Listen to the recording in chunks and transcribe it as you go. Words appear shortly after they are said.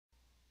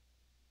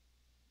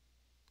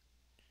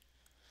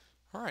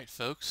Alright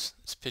folks,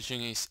 it's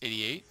Pitching Ace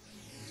 88,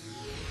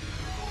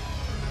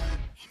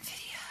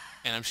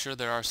 and I'm sure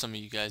there are some of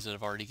you guys that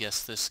have already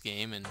guessed this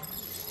game, and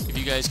if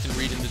you guys can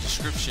read in the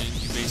description,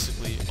 you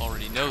basically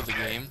already know the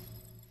game.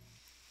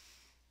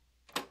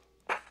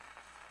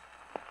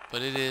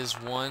 But it is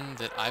one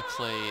that I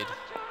played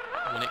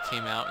when it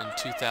came out in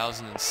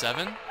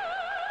 2007.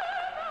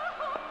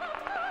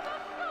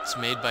 It's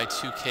made by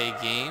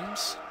 2K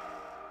Games,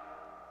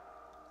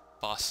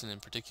 Boston in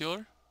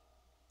particular.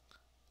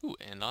 Ooh,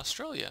 and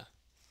Australia.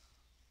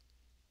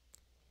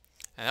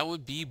 And that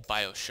would be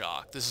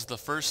Bioshock. This is the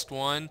first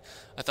one.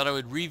 I thought I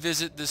would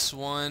revisit this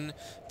one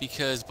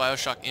because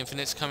Bioshock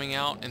Infinite's coming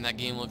out and that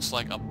game looks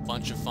like a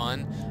bunch of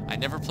fun. I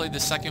never played the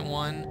second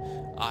one.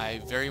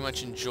 I very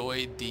much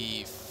enjoyed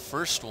the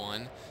first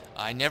one.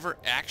 I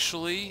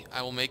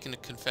will make a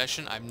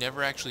confession, I've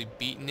never actually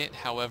beaten it.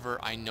 However,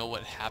 I know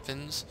what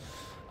happens.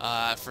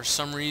 For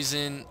some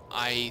reason,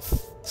 I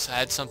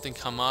had something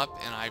come up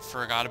and I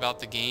forgot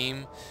about the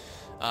game.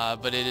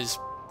 But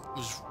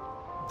was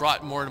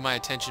brought more to my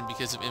attention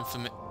because of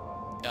Infinite.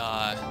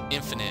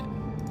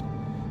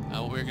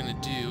 What we're going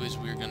to do is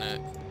we're going to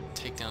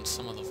take down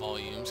some of the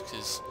volumes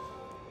because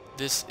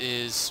this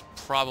is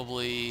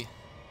probably...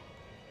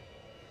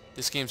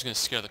 This game's going to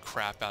scare the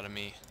crap out of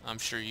me. I'm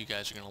sure you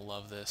guys are going to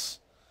love this.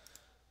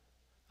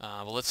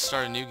 But let's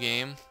start a new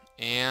game.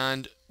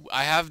 And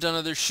I have done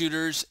other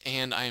shooters,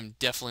 and I am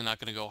definitely not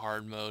going to go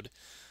hard mode.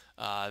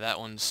 That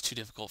one's too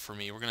difficult for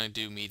me. We're going to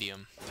do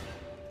medium.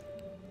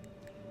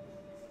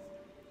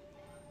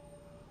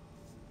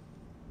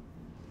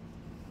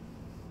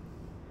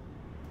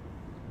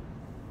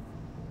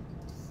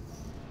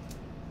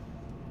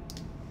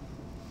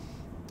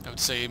 I would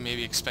say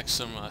maybe expect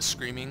some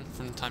screaming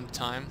from time to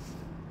time.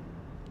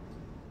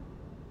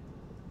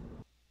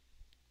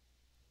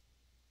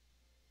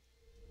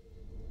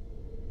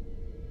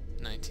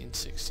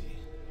 (1960)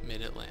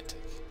 Mid-Atlantic.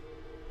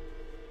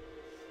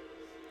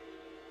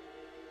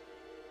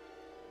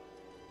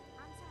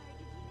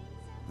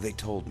 They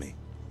told me,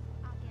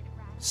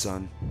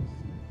 son,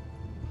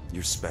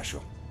 you're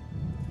special.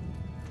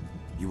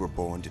 You were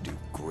born to do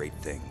great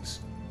things.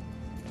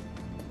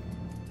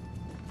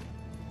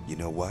 You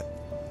know what?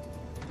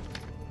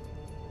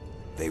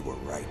 They were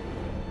right.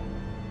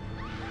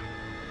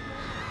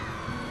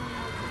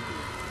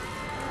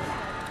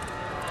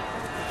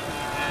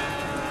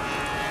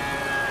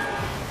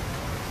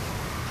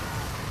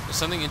 There's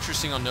something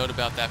interesting I'll note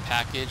about that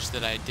package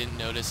that I didn't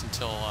notice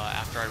until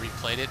after I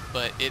replayed it,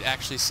 but it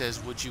actually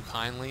says "Would you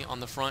kindly" on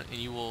the front, and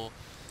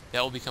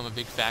that will become a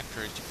big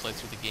factor as you play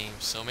through the game.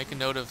 So make a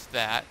note of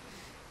that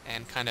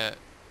and kind of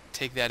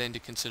take that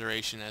into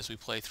consideration as we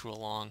play through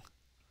along.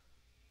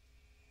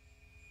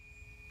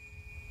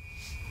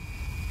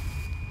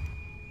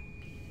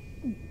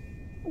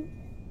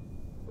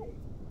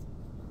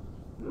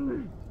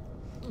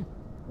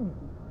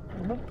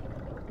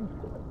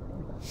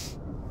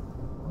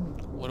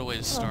 What a way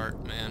to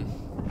start, man.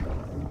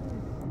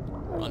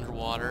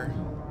 Underwater.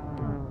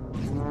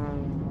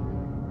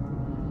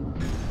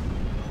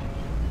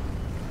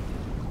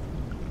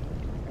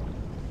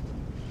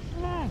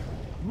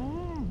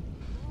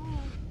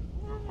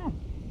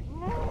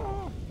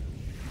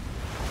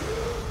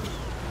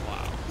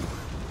 Wow.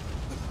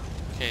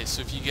 Okay,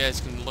 so if you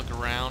guys can look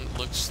around,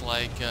 looks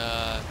like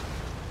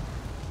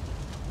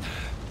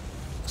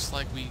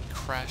we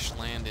crash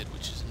landed,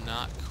 which is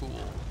not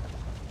cool.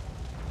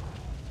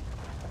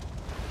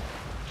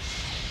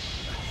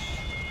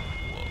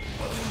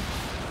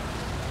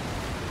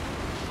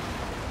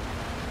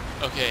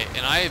 Okay,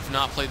 and I have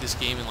not played this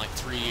game in like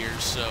 3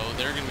 years, so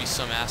there are going to be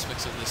some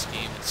aspects of this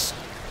game that,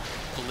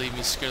 believe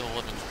me, scare the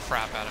living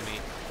crap out of me.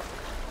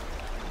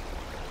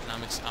 And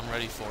I'm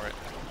ready for it.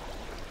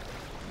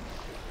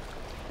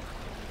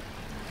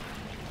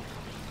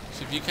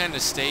 So if you kind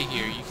of stay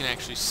here, you can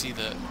actually see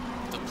the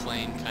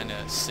plane kind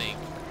of sink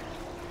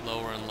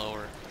lower and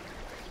lower.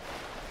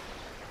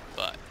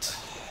 But...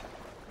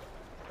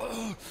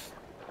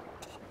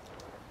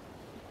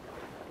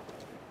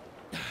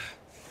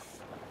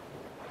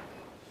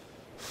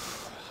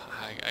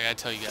 I gotta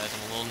tell you guys,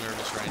 I'm a little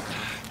nervous right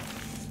now.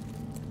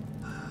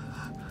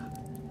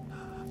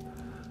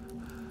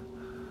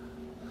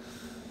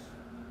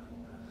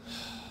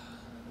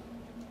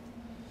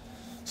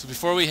 So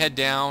before we head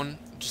down,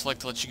 I'd just like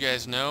to let you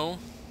guys know,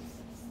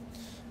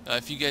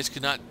 if you guys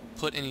could not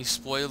put any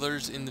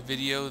spoilers in the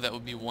video, that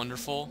would be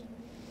wonderful.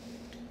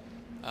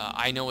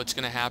 I know what's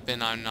going to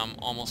happen. I'm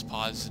almost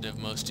positive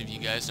most of you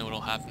guys know what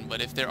will happen,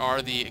 but if there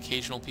are the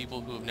occasional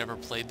people who have never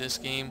played this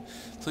game,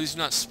 please do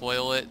not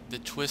spoil it. The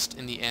twist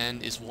in the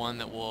end is one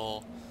that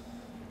will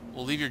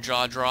leave your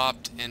jaw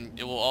dropped, and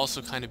it will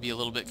also kind of be a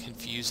little bit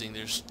confusing.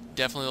 There's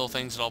definitely little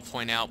things that I'll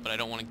point out, but I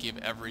don't want to give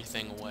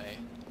everything away.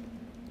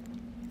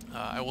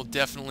 I will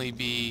definitely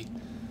be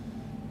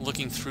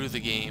looking through the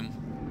game.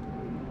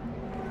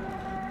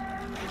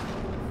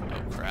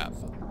 Oh crap.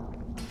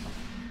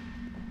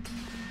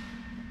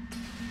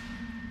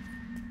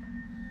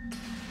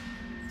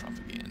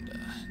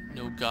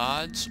 No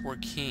gods or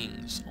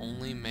kings,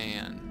 only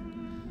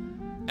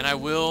man. And I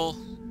will,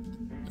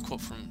 a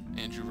quote from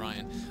Andrew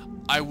Ryan,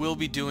 I will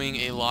be doing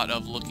a lot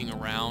of looking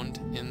around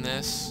in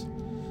this,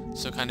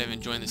 so kind of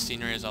enjoying the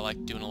scenery as I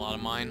like doing a lot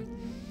of mine.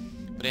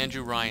 But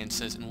Andrew Ryan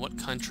says, in what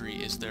country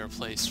is there a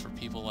place for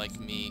people like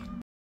me?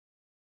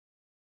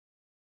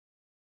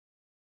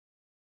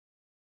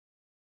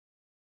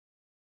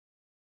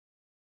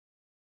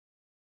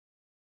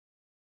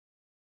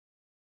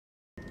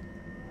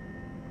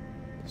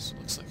 This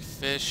looks like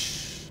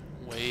fish,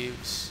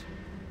 waves.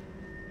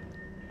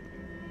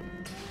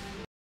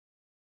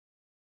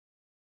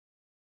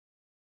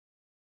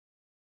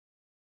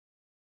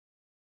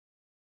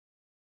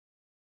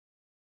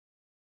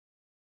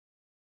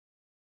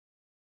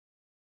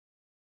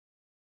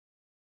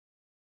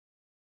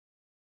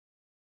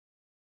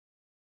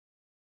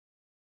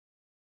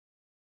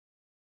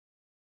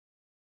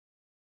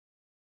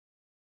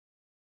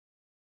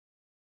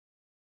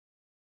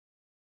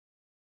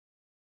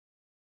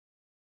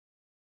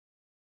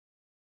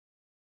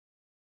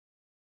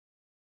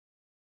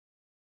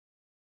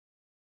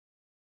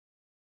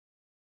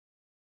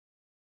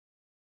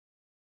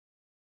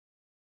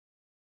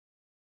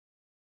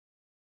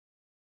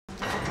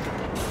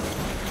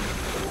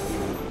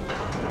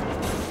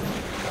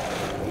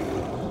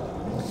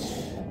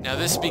 Now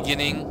this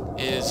beginning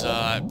is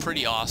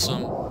pretty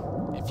awesome.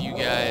 If you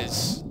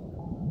guys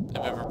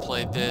have ever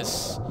played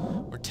this,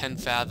 or 10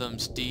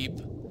 Fathoms Deep,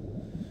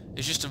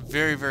 it's just a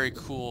very, very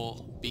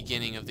cool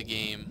beginning of the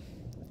game.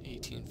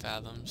 18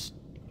 Fathoms.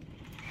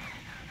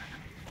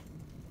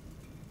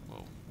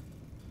 Whoa.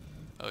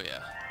 Oh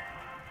yeah.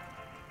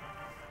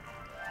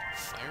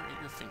 Fire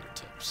at your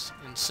fingertips.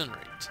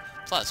 Incinerate.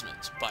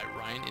 Plasmids by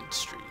Ryan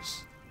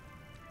Industries.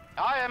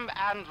 I am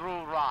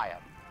Andrew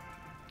Ryan,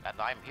 and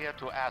I'm here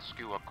to ask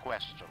you a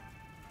question.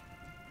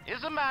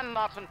 Is a man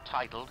not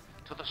entitled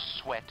to the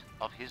sweat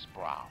of his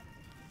brow?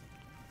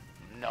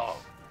 No,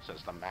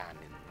 says the man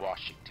in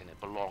Washington, it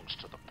belongs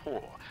to the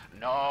poor.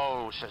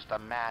 No, says the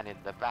man in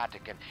the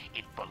Vatican,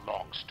 it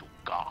belongs to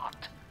God.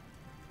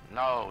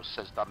 No,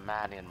 says the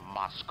man in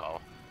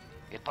Moscow,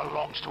 it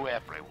belongs to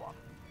everyone.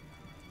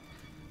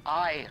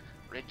 I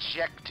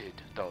rejected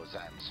those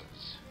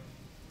answers.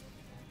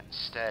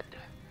 Instead,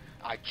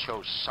 I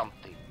chose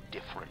something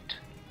different.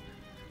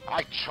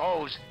 I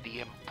chose the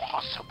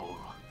impossible.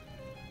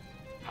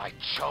 I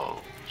chose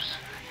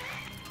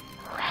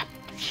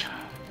Rapture.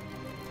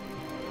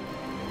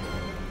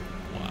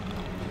 Wow.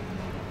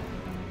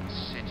 A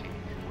city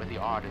where the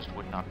artist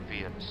would not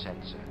fear the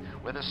censor,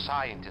 where the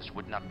scientist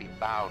would not be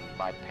bound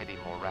by petty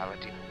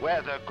morality,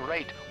 where the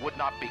great would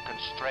not be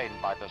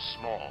constrained by the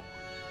small.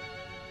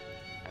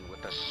 And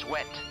with the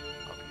sweat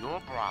of your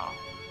brow,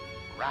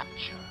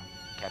 Rapture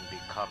can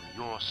become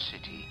your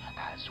city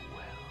as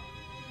well.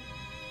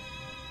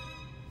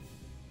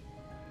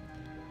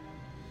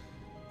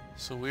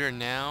 So we are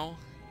now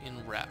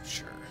in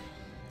Rapture.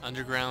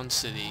 Underground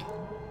city.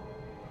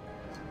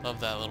 Love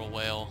that little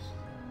whale.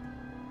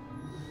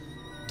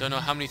 Don't know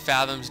how many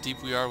fathoms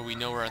deep we are, but we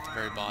know we're at the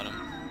very bottom.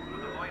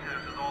 The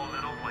lighthouse is all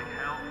lit up like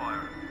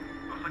hellfire.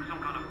 Looks like some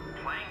kind of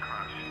plane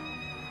crash.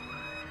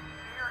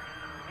 Here in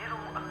the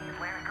middle of the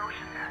Atlantic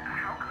Ocean.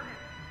 How could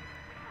it?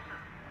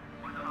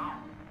 I don't know.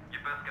 You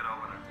best get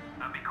over there.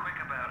 And be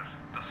quick about it.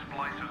 The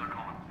splicers are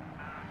coming.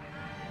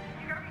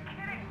 You gotta be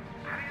kidding.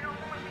 How do you know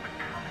someone's even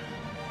coming?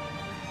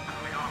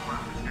 We got a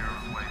plastic here on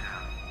its way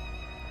down.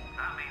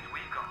 That means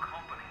we've got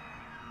company.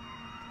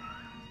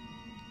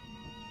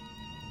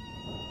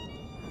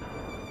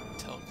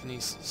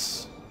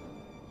 Telekinesis.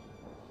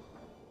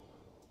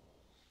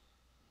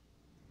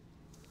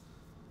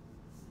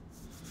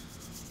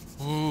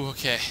 Ooh,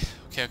 okay.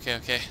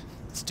 Okay.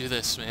 Let's do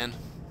this, man.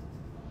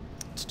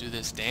 Let's do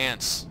this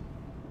dance.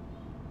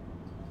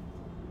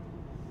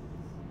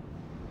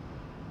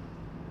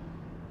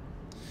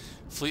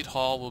 Fleet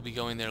Hall, will be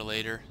going there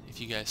later, if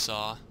you guys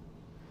saw.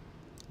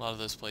 A lot of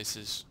those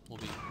places we'll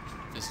be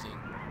visiting.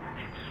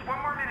 Just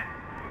one more minute.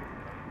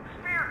 The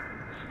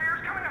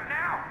spear's coming up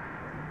now.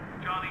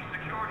 Johnny,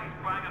 security's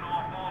banging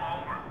off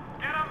all over.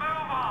 Get a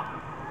move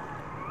on.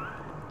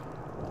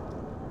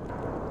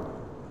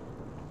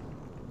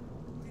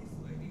 Please,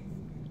 lady.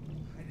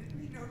 I didn't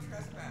mean no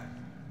trespass.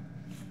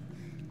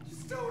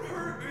 Just don't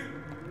hurt me.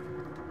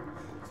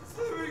 Just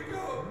let me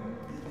go.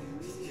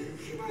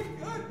 My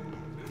gun.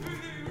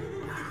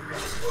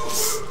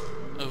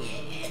 Oh.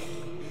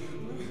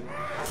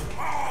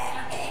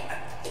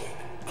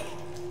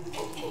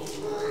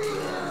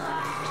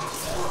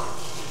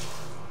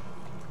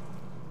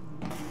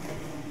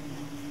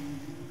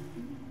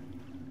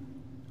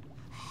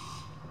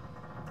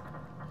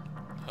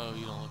 Oh,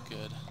 you don't look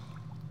good.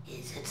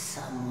 Is it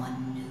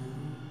someone new?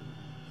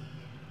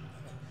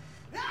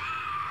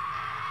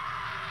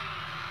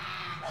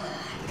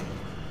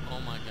 Oh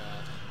my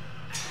god.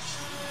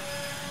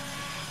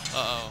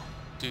 Uh-oh.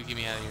 Dude, get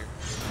me out of here.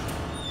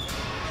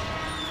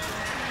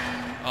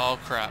 Oh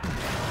crap.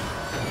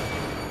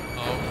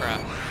 Oh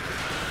crap.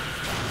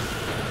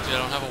 Dude, I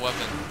don't have a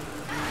weapon.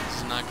 This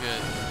is not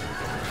good.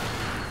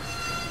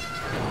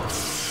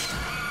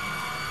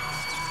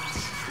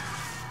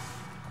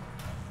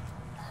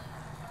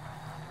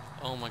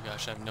 my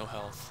gosh, I have no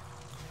health.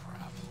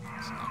 Crap.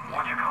 That's not good.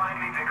 Would you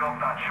kindly pick up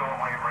that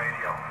shortwave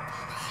radio?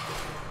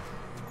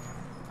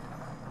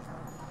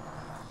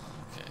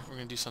 Okay, we're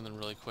gonna do something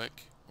really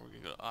quick. We're gonna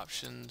go to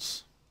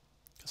options,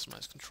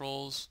 customize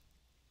controls,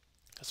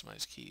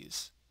 customize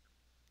keys.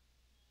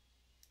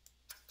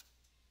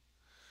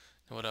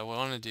 Now what I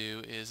want to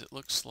do is, it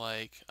looks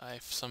like I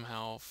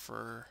somehow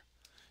for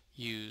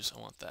use, I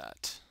want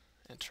that.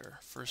 Enter.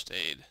 First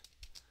aid.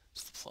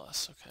 It's the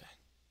plus, okay.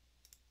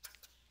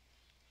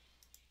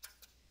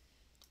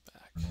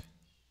 Back.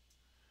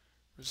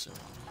 Resume.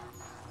 There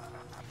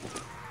we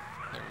go.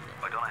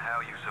 I don't know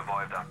how you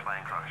survived that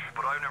plane crash,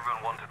 but I've never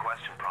been one to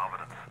question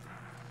Providence.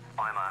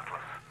 I'm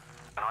Atlas,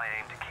 and I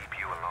aim to keep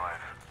you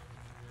alive.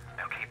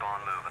 Now keep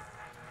on moving.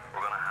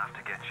 We're gonna have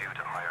to get you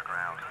to higher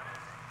ground.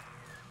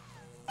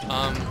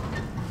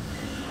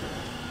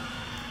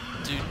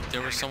 Dude,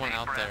 there was someone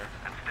out there.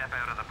 And step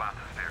out of the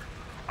bathysphere.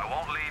 I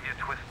won't leave you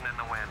twisting in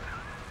the wind.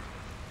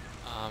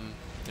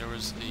 There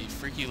was a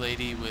freaky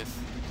lady with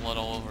blood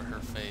all over her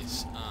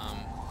face.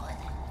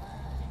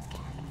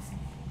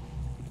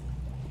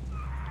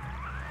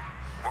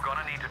 We're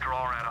gonna need to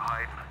draw her out of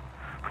hiding,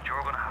 but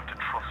you're gonna have to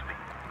trust me.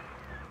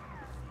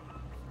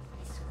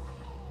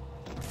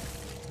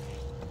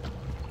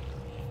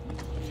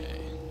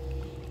 Okay.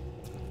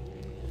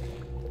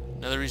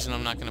 Another reason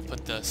I'm not going to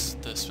put the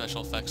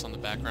special effects on the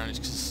background is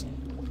because,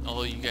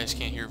 although you guys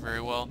can't hear very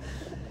well,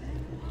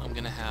 I'm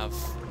going to have,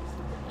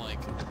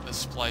 like, the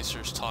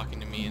splicers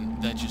talking to me,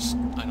 and that just,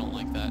 I don't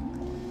like that.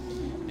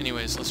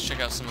 Anyways, let's check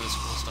out some of this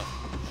cool stuff.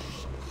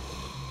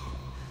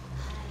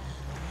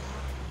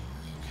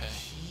 Okay.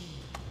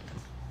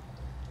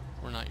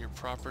 We're not your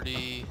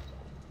property.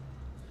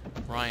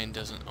 Ryan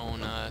doesn't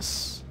own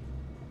us.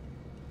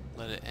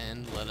 Let it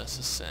end, let us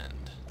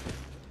ascend.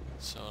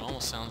 So it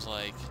almost sounds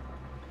like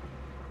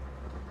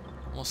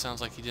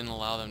he didn't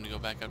allow them to go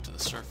back up to the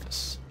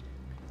surface.